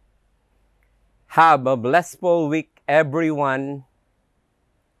 Have a blessful week, everyone.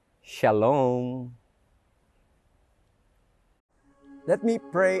 Shalom. Let me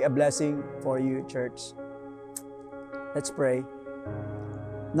pray a blessing for you, church. Let's pray.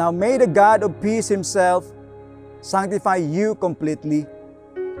 Now may the God of peace himself sanctify you completely,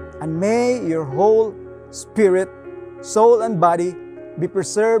 and may your whole spirit, soul, and body be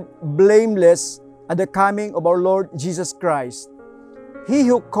preserved blameless at the coming of our Lord Jesus Christ. He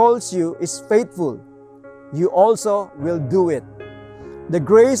who calls you is faithful. You also will do it. The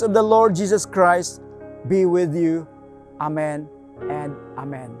grace of the Lord Jesus Christ be with you. Amen and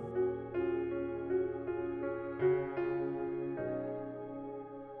amen.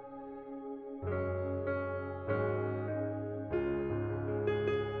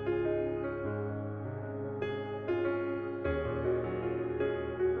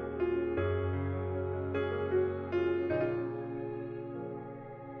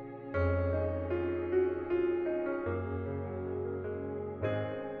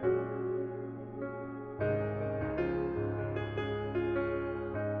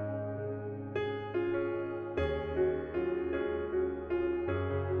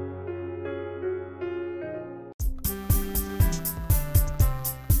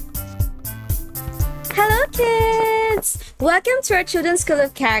 Hello kids! Welcome to our Children's School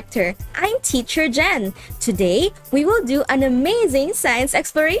of Character. I'm Teacher Jen. Today, we will do an amazing science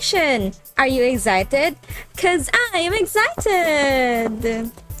exploration. Are you excited? 'Cause I am excited!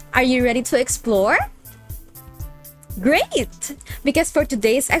 Are you ready to explore? Great! Because for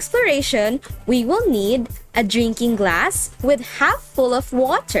today's exploration, we will need a drinking glass with half full of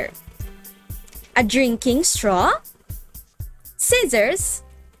water, a drinking straw, scissors,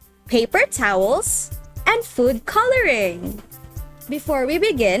 paper towels, and food coloring. Before we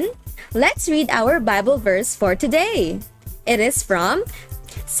begin, let's read our Bible verse for today. It is from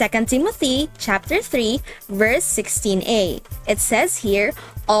 2 Timothy chapter 3, verse 16a. It says here,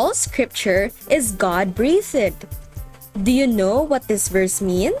 all scripture is God-breathed. Do you know what this verse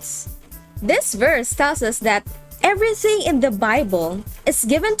means? This verse tells us that everything in the Bible is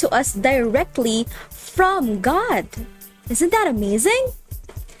given to us directly from God. Isn't that amazing?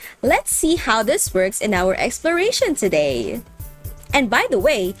 Let's see how this works in our exploration today. And by the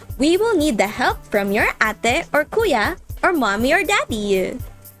way, we will need the help from your ate or kuya or mommy or daddy.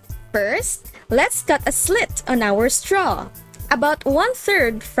 First, let's cut a slit on our straw, about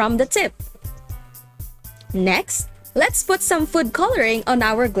 1/3 from the tip. Next, let's put some food coloring on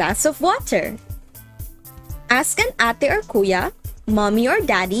our glass of water. Ask an ate or kuya, mommy or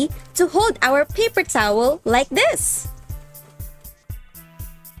daddy to hold our paper towel like this.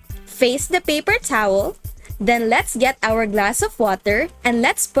 Face the paper towel, then let's get our glass of water and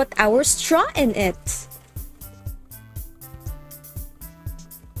let's put our straw in it.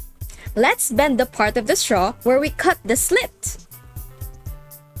 Let's bend the part of the straw where we cut the slit.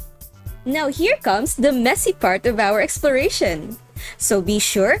 Now here comes the messy part of our exploration. So be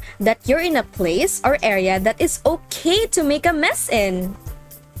sure that you're in a place or area that is okay to make a mess in.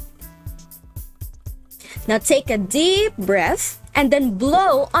 Now take a deep breath and then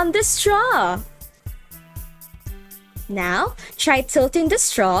blow on the straw. Now, try tilting the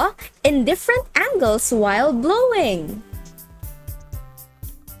straw in different angles while blowing.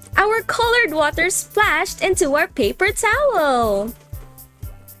 Our colored water splashed into our paper towel.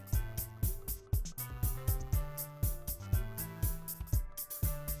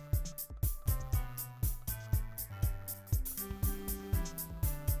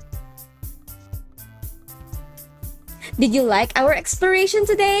 Did you like our exploration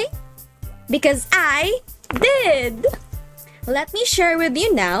today? Because I did! Let me share with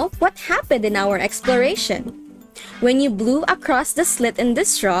you now what happened in our exploration. When you blew across the slit in the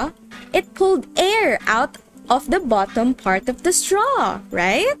straw, it pulled air out of the bottom part of the straw,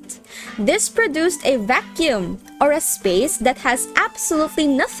 right? This produced a vacuum, or a space that has absolutely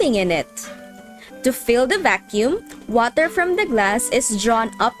nothing in it. To fill the vacuum, water from the glass is drawn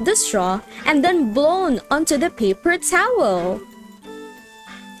up the straw and then blown onto the paper towel.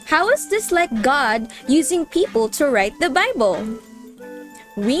 How is this like God using people to write the Bible?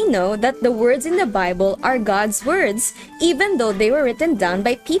 We know that the words in the Bible are God's words, even though they were written down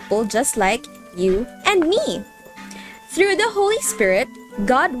by people just like you and me. Through the Holy Spirit,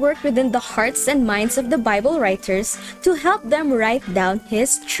 God worked within the hearts and minds of the Bible writers to help them write down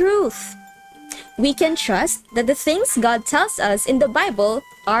His truth. we can trust that the things God tells us in the Bible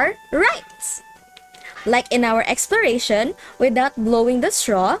are right. Like in our exploration, without blowing the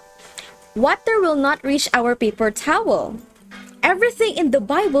straw, water will not reach our paper towel. Everything in the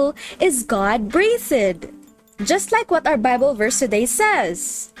Bible is God-breathed. Just like what our Bible verse today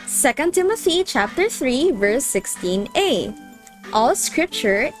says, 2 Timothy chapter 3, verse 16a. All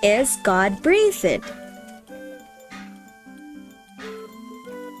scripture is God-breathed.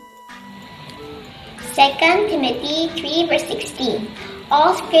 Second Timothy 3 verse 16.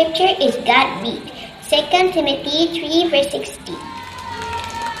 All scripture is God-breathed. 2 Timothy 3 verse 16.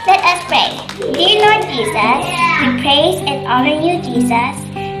 Let us pray. Dear Lord Jesus, we praise and honor you, Jesus.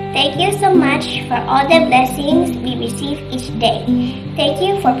 Thank you so much for all the blessings we receive each day. Thank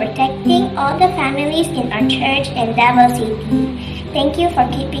you for protecting all the families in our church and Davao City. Thank you for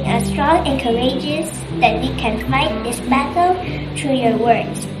keeping us strong and courageous that we can fight this battle through your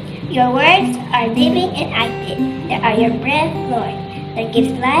words. Your words are living and active. They are your breath, Lord, that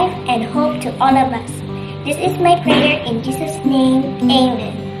gives life and hope to all of us. This is my prayer in Jesus' name.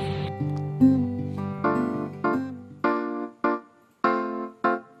 Amen.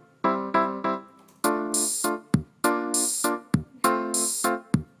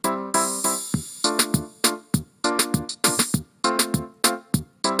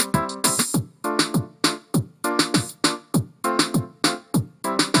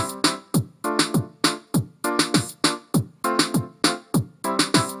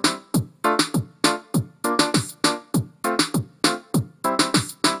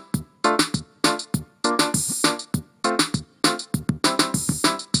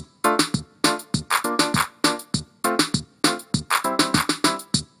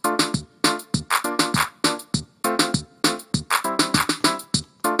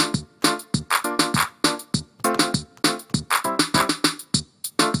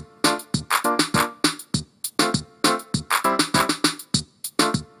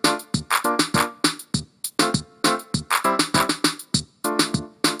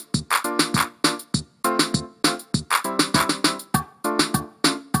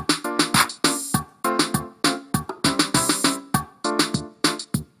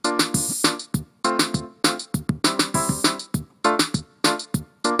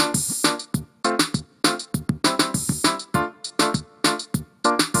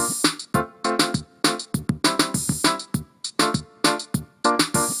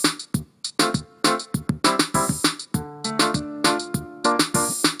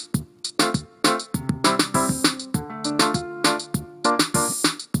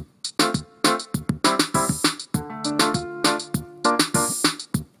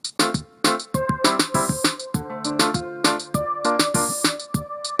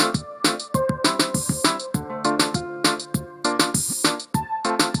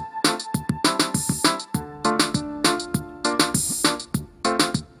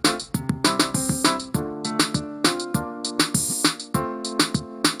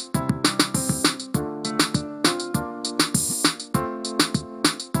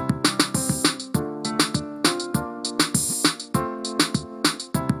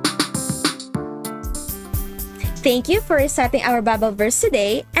 Thank you for reciting our Bible verse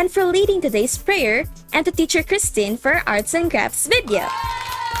today and for leading today's prayer, and to Teacher Christine for our Arts and Crafts video.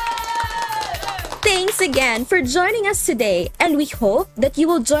 Thanks again for joining us today, and we hope that you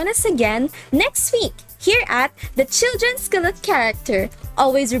will join us again next week here at the Children's School of Character.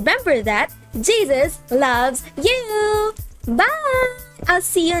 Always remember that Jesus loves you. Bye! I'll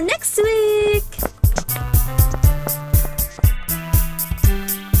see you next week.